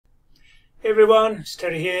Hey everyone, it's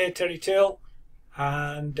Terry here, Terry Till,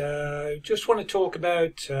 and just want to talk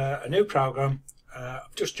about a new program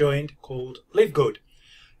I've just joined called LiveGood.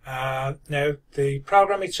 Now the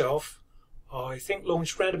program itself, I think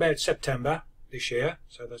launched around about September this year,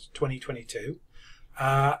 so that's 2022.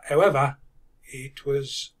 However, it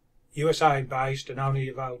was USA based and only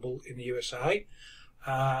available in the USA,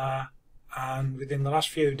 and within the last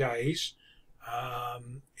few days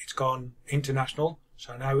it's gone international.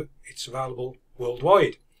 So now it's available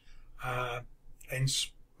worldwide.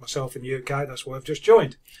 Hence myself in the UK, that's why I've just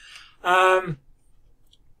joined.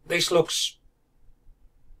 This looks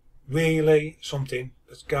really something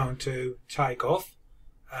that's going to take off.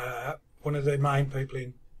 One of the main people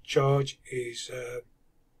in charge is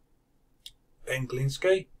Ben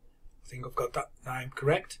Glinsky. I think I've got that name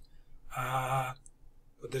correct.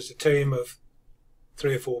 But there's a team of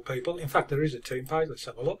 3 or 4 people. In fact, there is a team page. Let's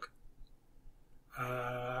have a look.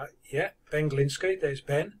 Yeah, Ben Glinsky, there's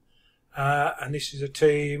Ben, and this is a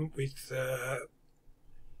team with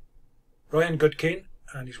Ryan Goodkin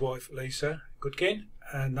and his wife Lisa Goodkin,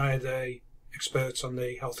 and they're the experts on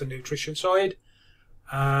the health and nutrition side,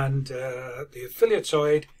 and the affiliate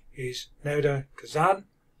side is Nauda Kazan,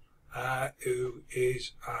 who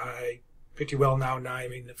is a pretty well-known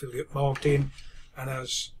name in affiliate marketing, and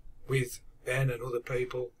has, with Ben and other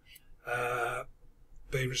people,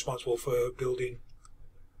 been responsible for building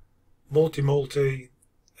multi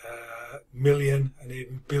million and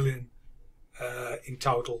even billion in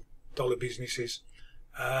total dollar businesses.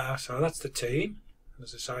 So that's the team, and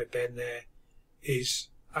as I say, Ben there is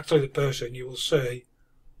actually the person you will see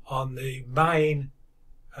on the main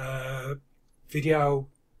video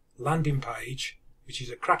landing page, which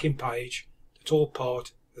is a cracking page that's all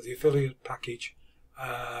part of the affiliate package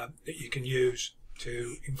that you can use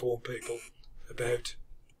to inform people about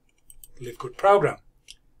the LiveGood program.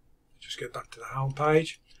 Just get back to the home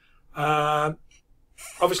page.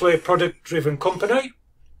 Obviously a product driven company,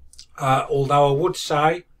 although I would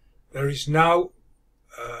say there is no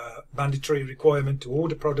mandatory requirement to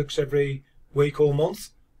order products every week or month,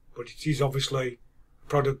 but it is obviously a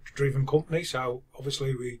product driven company, so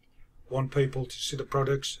obviously we want people to see the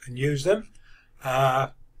products and use them,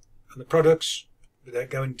 and the products, without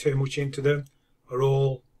going too much into them, are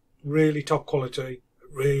all really top quality,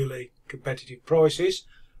 really competitive prices.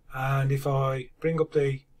 And if I bring up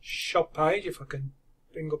the shop page, if I can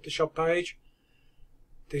bring up the shop page,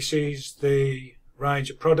 this is the range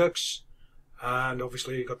of products, and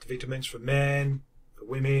obviously you've got the vitamins for men, for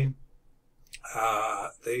women,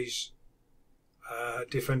 these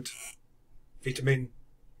different vitamin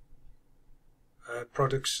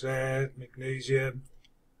products there, magnesium.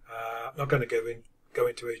 I'm not going to go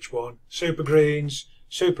into each one. Super greens,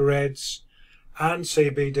 super reds, and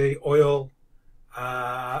CBD oil.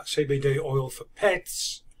 CBD oil for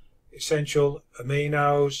pets, essential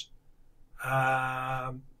aminos,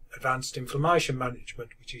 advanced inflammation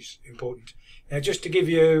management, which is important. Now, just to give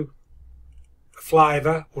you a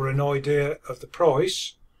flavour or an idea of the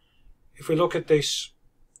price, if we look at this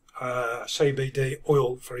CBD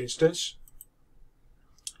oil, for instance,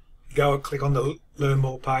 go and click on the Learn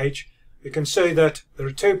More page, you can see that there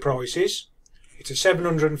are 2 prices. It's a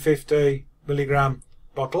 750 milligram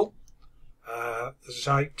bottle. As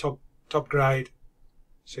I say, top grade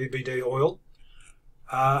CBD oil.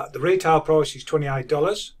 The retail price is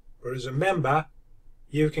 $28, but as a member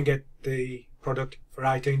you can get the product for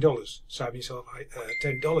 $18, saving yourself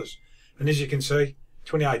 $10. And as you can see,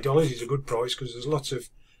 $28 is a good price, because there's lots of,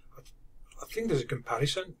 I think there's a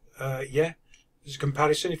comparison, yeah, there's a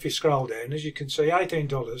comparison if you scroll down. As you can see,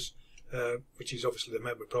 $18, which is obviously the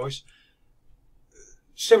member price,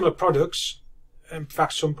 similar products, in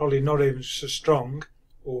fact some probably not even so strong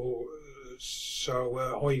or so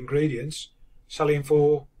high ingredients, selling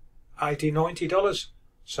for $80, $90.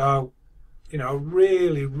 So, you know,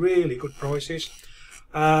 really good prices.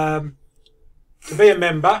 To be a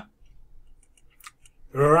member,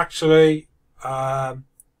 there are actually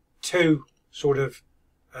 2 sort of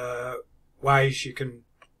ways you can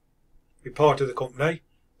be part of the company.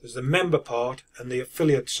 There's the member part and the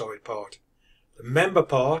affiliate side part. The member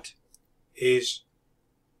part is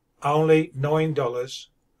only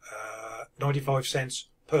 $9.95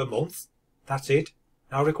 per month. That's it.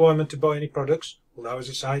 No requirement to buy any products, although as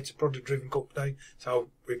I say, it's a product driven company, so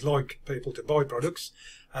we'd like people to buy products,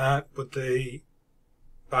 but the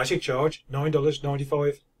basic charge,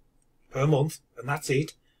 $9.95 per month, and that's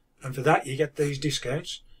it. And for that you get these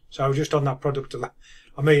discounts. So just on that product,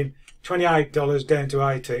 I mean, $28 down to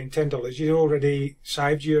 $18, $10, you already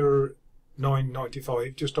saved your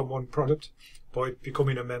 $9.95 just on one product by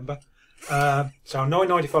becoming a member. So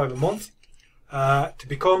 $9.95 a month. To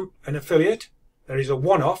become an affiliate, there is a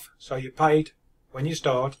one-off, so you paid when you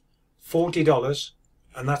start $40,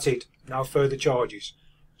 and that's it. No further charges.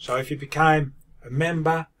 So if you became a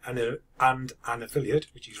member and an affiliate,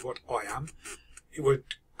 which is what I am, it would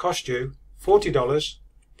cost you $40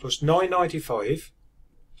 plus $9.95,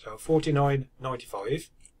 so $49.95,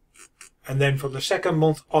 and then from the second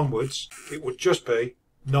month onwards it would just be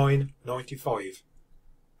 $9.95,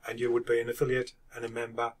 and you would be an affiliate and a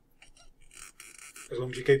member as long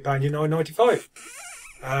as you keep paying your $9.95,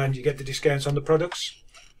 and you get the discounts on the products,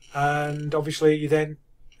 and obviously you're then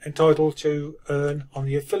entitled to earn on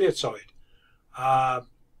the affiliate side.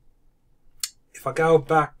 If I go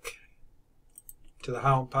back to the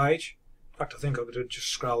home page, in fact I think I could just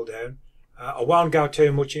scroll down. I won't go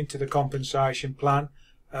too much into the compensation plan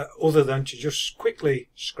other than to just quickly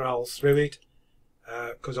scroll through it,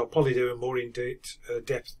 because I'll probably do a more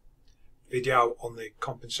in-depth video on the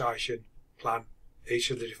compensation plan, each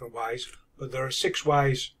of the different ways. But there are 6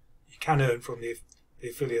 ways you can earn from the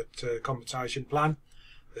affiliate compensation plan.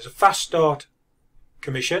 There's a fast start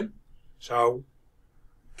commission, so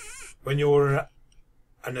when you're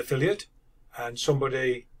an affiliate and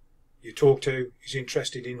somebody you talk to is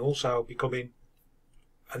interested in also becoming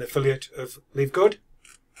an affiliate of LiveGood,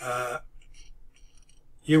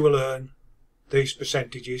 you will earn these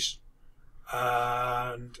percentages,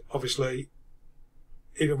 and obviously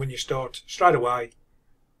even when you start straight away,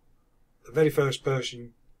 the very first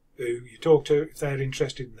person who you talk to, if they're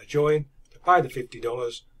interested and they join, they pay the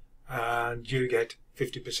 $50 and you get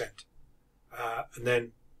 50%. And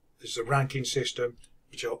then there's a ranking system,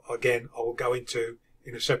 which I'll go into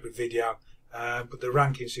in a separate video, but the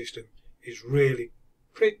ranking system is really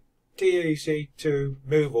pretty easy to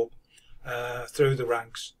move up through the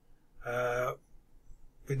ranks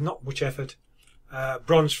with not much effort.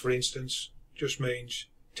 Bronze, for instance, just means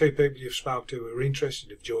 2 people you've spoke to who are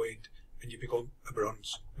interested have joined and you become a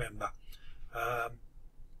bronze member.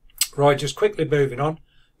 Right, just quickly moving on.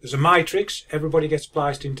 There's a matrix. Everybody gets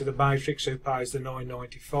placed into the matrix who pays the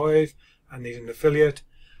 $9.95 and is an affiliate.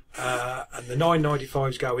 And the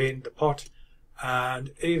 $9.95s go in the pot.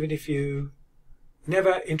 And even if you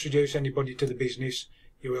never introduce anybody to the business,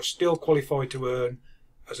 you are still qualified to earn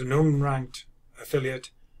as an unranked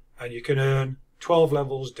affiliate, and you can earn 12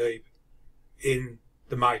 levels deep in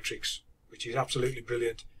the matrix, which is absolutely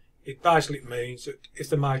brilliant. It basically means that if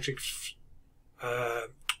the matrix,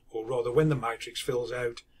 or rather when the matrix fills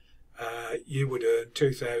out, you would earn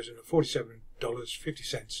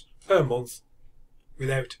 $2,047.50 per month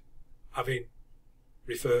without having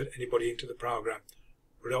referred anybody into the program.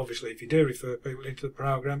 But obviously if you do refer people into the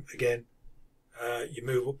program, again, you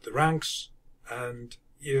move up the ranks and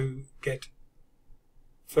you get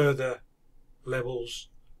further levels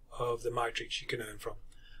of the matrix you can earn from.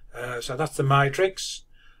 So that's the matrix.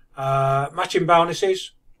 Matching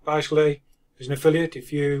bonuses, basically as an affiliate,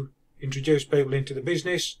 if you introduce people into the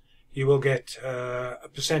business, you will get a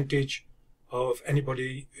percentage of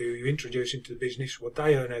anybody who you introduce into the business. What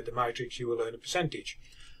they earn out the matrix, you will earn a percentage.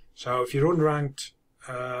 So if you're unranked,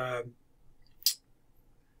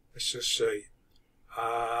 let's just see,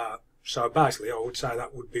 so basically I would say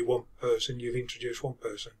that would be one person. You've introduced one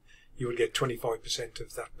person, you would get 25%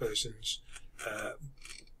 of that person's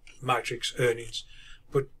matrix earnings.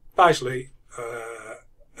 But basically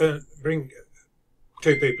bring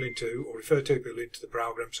 2 people into, or refer 2 people into the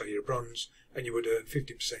program, so you're a bronze, and you would earn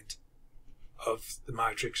 50% of the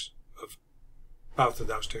matrix of both of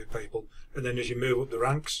those 2 people. And then as you move up the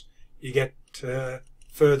ranks, you get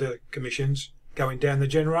further commissions going down the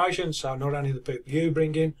generation. So not only the people you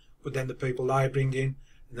bring in, but then the people they bring in,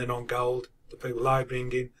 and then on gold, the people they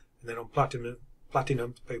bring in, and then on platinum, the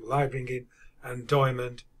people they bring in, and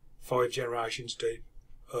diamond, 5 generations deep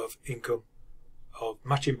of income of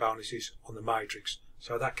matching bonuses on the matrix.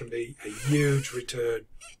 So that can be a huge return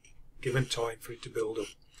given time for it to build up.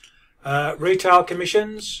 Retail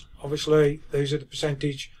commissions, obviously these are the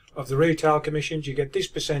percentage of the retail commissions. You get this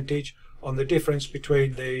percentage on the difference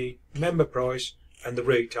between the member price and the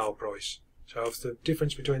retail price. So if the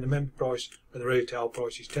difference between the member price and the retail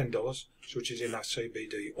price is $10, which is in that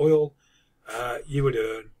CBD oil, you would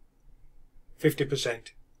earn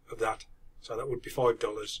 50% of that. So that would be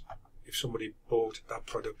 $5 if somebody bought that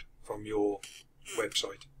product from your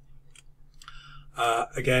website.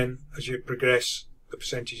 Again, as you progress, the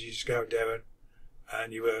percentages go down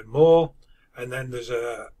and you earn more. And then there's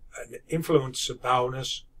an influencer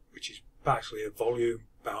bonus, which is basically a volume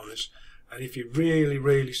bonus. And if you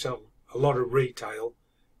really sell a lot of retail,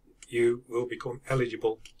 you will become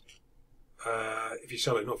eligible, if you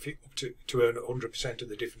sell enough, up to earn 100% of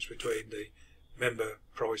the difference between the member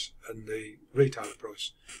price and the retailer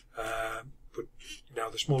price. But you know,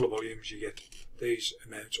 the smaller volumes, you get these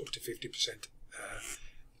amounts up to 50%,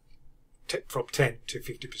 from 10 to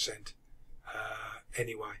 50%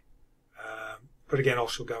 anyway. But again, I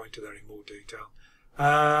shall go into that in more detail.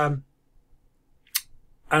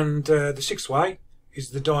 And the sixth way is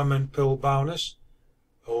the Diamond Pearl bonus,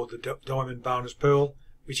 or the Diamond Bonus Pearl,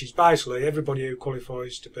 which is basically everybody who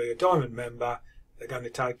qualifies to be a Diamond member, they're going to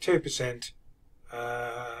take 2%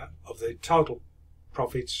 of the total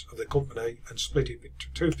profits of the company and split it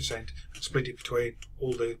 2% and split it between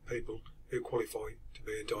all the people who qualify to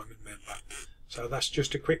be a Diamond member. So that's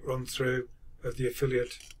just a quick run through of the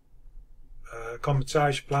affiliate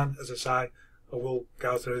compensation plan. As I say, I will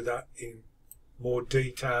go through that in more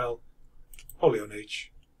detail, probably on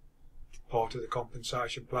each part of the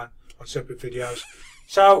compensation plan on separate videos.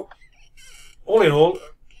 So all in all,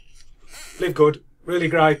 LiveGood, really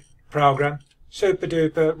great program, super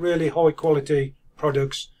duper, really high quality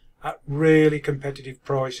products at really competitive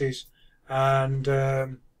prices, and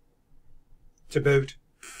to boot,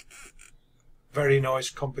 very nice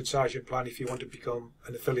compensation plan if you want to become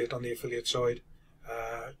an affiliate on the affiliate side.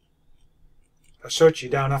 As such, you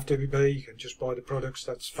don't have to be, you can just buy the products,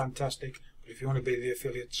 that's fantastic. But if you want to be the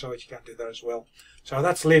affiliate side, you can do that as well. So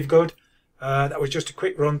that's LiveGood. That was just a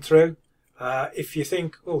quick run through. If you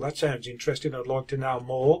think, oh, that sounds interesting, I'd like to know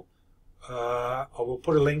more, I will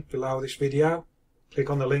put a link below this video. Click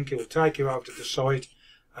on the link, it will take you over to the site,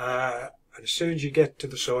 and as soon as you get to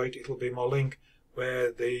the site, it will be my link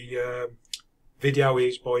where the video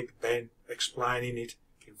is by Ben explaining it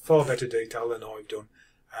in far better detail than I've done,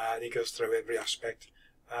 and he goes through every aspect.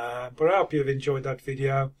 But I hope you've enjoyed that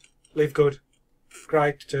video. LiveGood,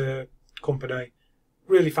 great company,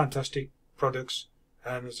 really fantastic products,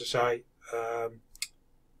 and as I say,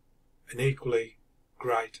 an equally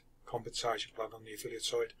great compensation plan on the affiliate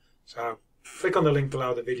side. So click on the link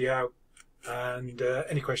below the video, and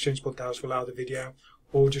any questions, put those below the video,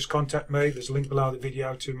 or just contact me. There's a link below the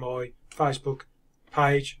video to my Facebook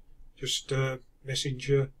page. Just message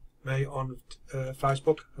me on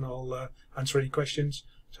Facebook and I'll answer any questions.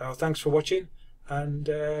 So thanks for watching,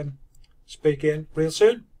 and speak again real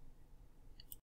soon.